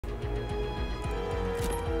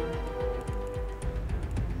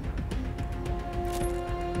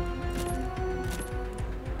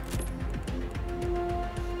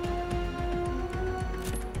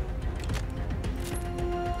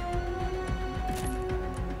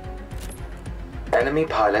Enemy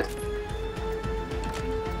pilot.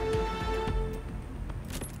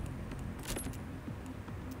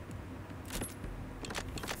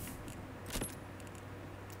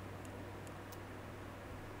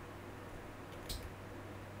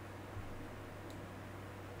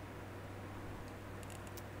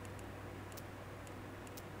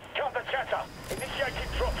 Counter chatter. Initiating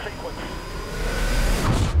drop sequence.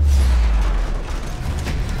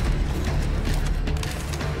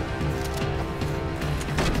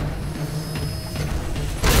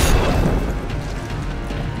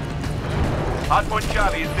 Hardpoint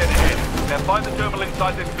Charlie is dead ahead. Now find the terminal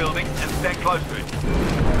inside this building and stand close to it.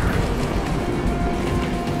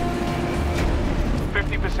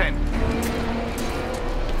 50%.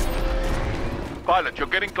 Pilot, you're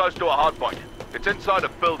getting close to a hardpoint. It's inside a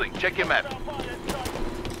building. Check your map.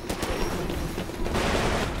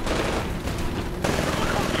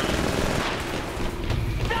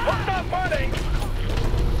 What's that fighting?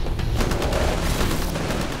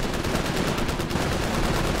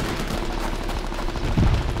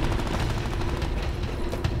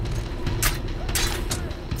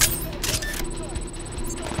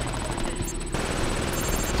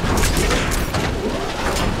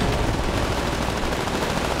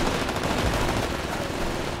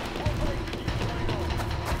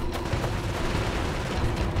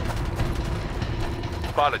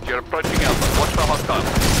 Pilot, you're approaching Alpha. Watch for hostiles.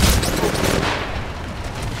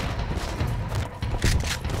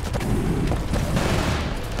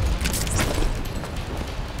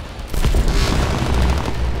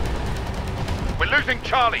 We're losing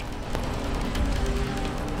Charlie.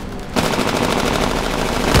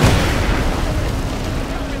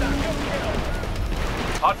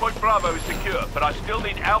 Hardpoint Bravo is secure, but I still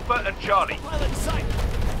need Alpha and Charlie. Pilot in sight.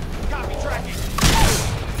 Copy tracking.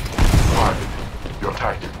 Pilot, your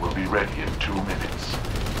Titan will be ready in 2 minutes.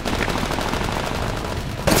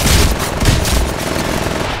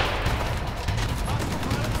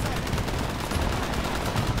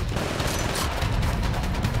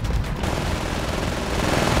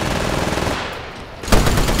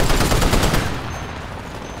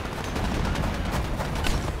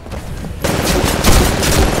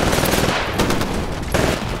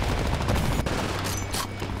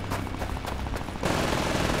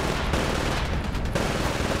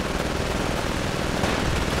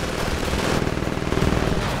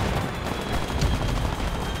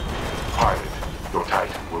 Your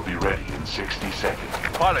Titan will be ready in 60 seconds.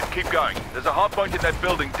 Pilot, keep going. There's a hardpoint in that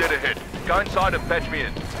building dead ahead. Go inside and patch me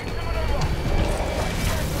in.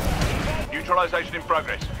 Neutralization in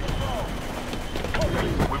progress.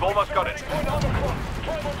 We've almost got it.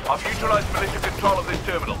 I've neutralized militia control of this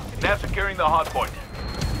terminal. Now securing the hardpoint.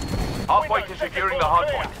 Hardpoint is securing the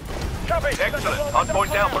hardpoint. Excellent.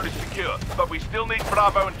 Hardpoint Alpha is secure, but we still need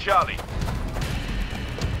Bravo and Charlie.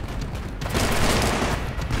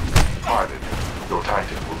 Pilot, your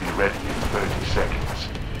Titan will be ready in 30 seconds.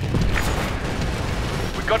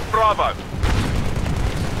 We got Bravo.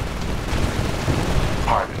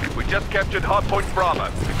 Pilot, We just captured Hardpoint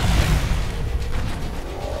Bravo.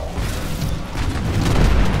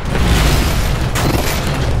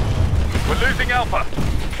 We're losing Alpha.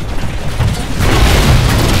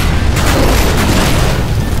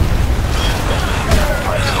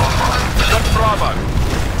 Titan online. We got Bravo.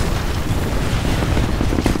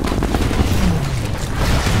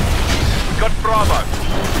 Got Bravo.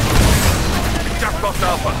 We just lost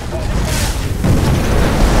Alpha.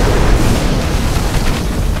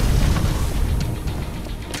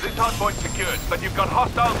 This hardpoint's secured, but you've got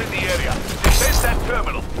hostiles in the area. Defend that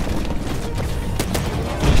terminal.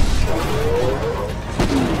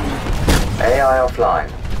 AI offline.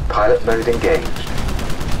 Pilot mode engaged.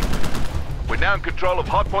 We're now in control of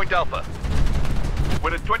Hardpoint Alpha.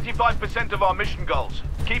 We're at 25% of our mission goals.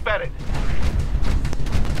 Keep at it.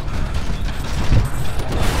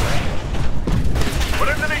 We're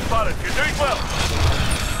underneath, pilot. You're doing well.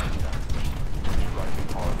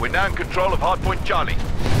 We're now in control of Hardpoint Charlie.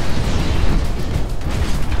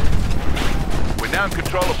 We're now in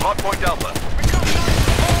control of Hardpoint Alpha.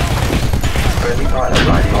 Friendly pilot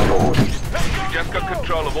riding on board. We just got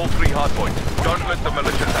control of all 3 hardpoints. Don't let the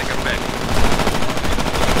militia take them back.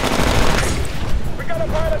 We got a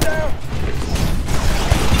pilot down.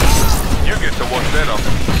 You get to watch that off.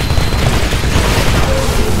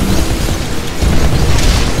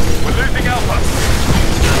 We're losing Alpha.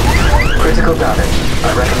 Critical damage.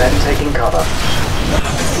 I recommend taking cover.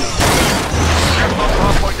 Just lost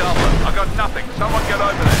Hardpoint Alpha. I got nothing. Someone get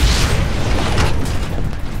over there.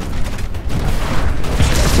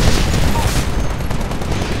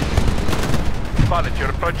 Pilot, you're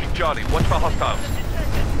approaching Charlie. Watch for hostiles.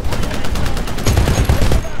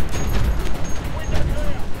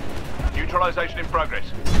 neutralization in progress.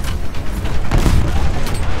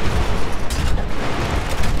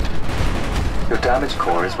 Your damage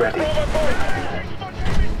core is ready.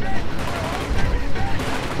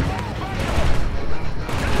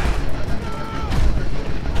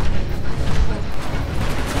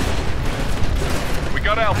 We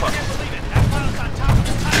got Alpha.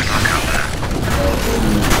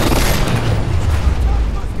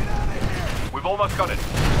 We've almost got it.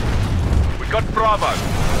 We've got Bravo.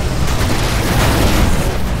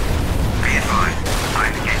 Be advised,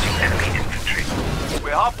 I'm engaging enemy infantry.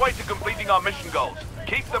 We're halfway to completing our mission goals.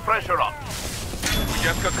 Keep the pressure on. We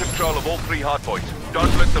just got control of all 3 hardpoints.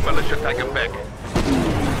 Don't let the militia take them back.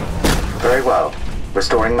 Very well.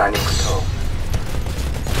 Restoring manual control.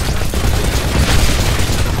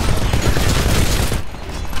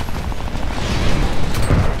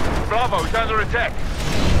 Bravo is under attack.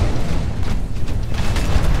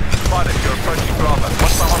 Pilot, you're approaching Bravo.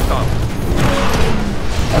 What's the hostile?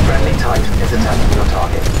 A friendly Titan is attacking your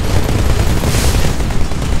target.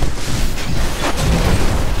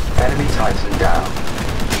 Enemy Titan down.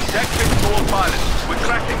 Tactics to all pilots. We're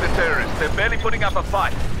crashing the terrorists. They're barely putting up a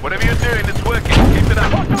fight. Whatever you're doing, it's working. Keep it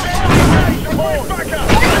up.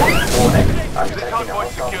 Warning. I'm This detecting a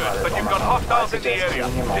hardpoint's hostile secured, pilot but on you've my got mark. hostiles I in the suggest area.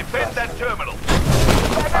 bringing him off Defend that first. terminal.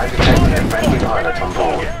 I'm detecting a friendly pilot on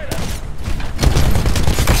board.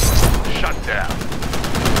 Shut down.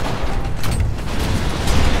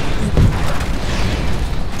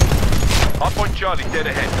 Hardpoint Charlie dead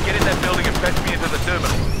ahead. Get in that building and fetch me into the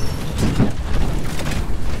terminal.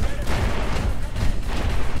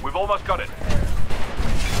 We've almost got it.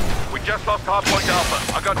 We just lost Hardpoint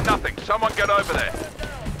Alpha. I got nothing. Someone get over there.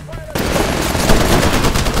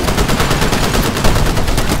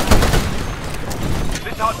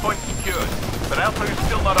 This hardpoint's secured, but Alpha is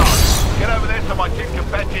still not on. Get over there so my team can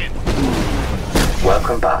patch in.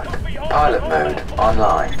 Welcome back. Pilot mode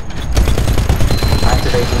online.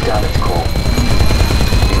 Activating damage core.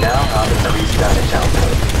 You now have increased damage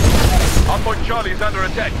output. Hardpoint Charlie is under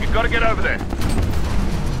attack. You've got to get over there.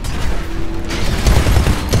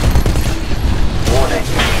 Warning.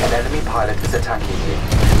 An enemy pilot is attacking you.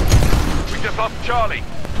 We just lost Charlie.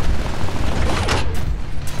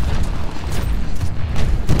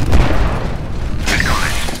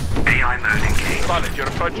 AI mode engaged. Pilot, you're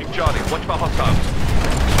approaching Charlie. Watch for hostiles.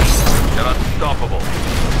 They're unstoppable.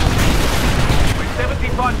 With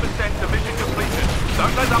 75% of mission completion.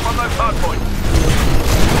 Don't let up on those hardpoints.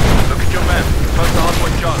 Look at your map. Close to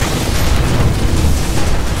hardpoint Charlie.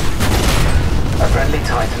 A friendly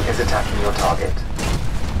Titan is attacking your target.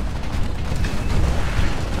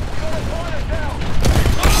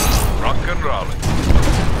 Rock and rolling.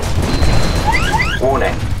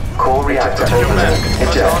 Warning. Core reactor Look at your map. overload. Close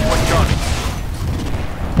to Eject. hardpoint Charlie.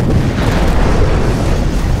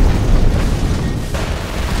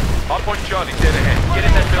 Hardpoint Charlie dead ahead. Get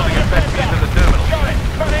in that building and fetch me into the terminal.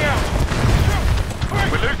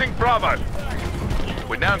 We're losing Bravo.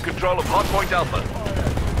 We're now in control of Hardpoint Alpha.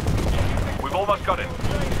 We've almost got it.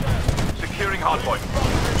 Securing Hardpoint.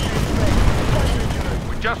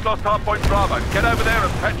 We just lost Hardpoint Bravo. Get over there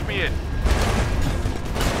and patch me in.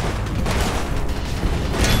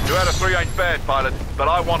 2 out of 3 ain't bad, pilot, but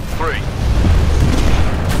I want 3.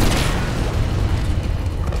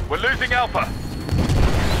 We're losing Alpha.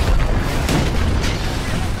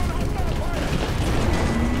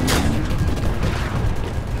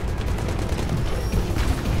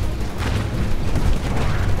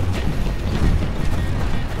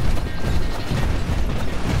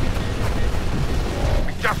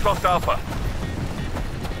 Lost Alpha.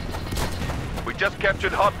 We just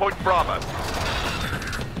captured Hardpoint Bravo.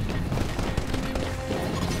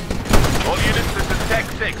 All units, this is Tech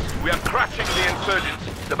 6. We are crushing the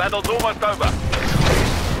insurgents. The battle's almost over.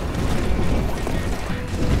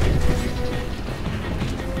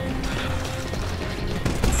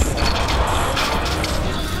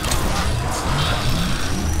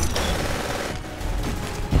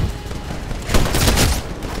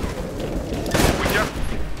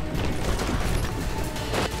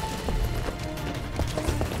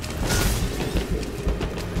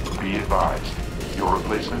 Be advised, your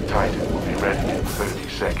replacement Titan will be ready in 30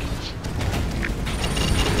 seconds.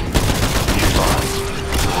 Be advised,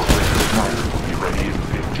 your replacement Titan will be ready in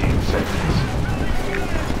 15 seconds.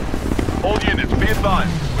 All units, be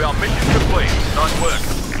advised. We are mission complete. Nice work.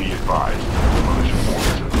 Be advised, the militia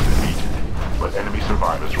forces have been defeated, but enemy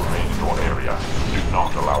survivors remain in your area. Do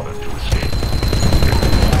not allow them to escape.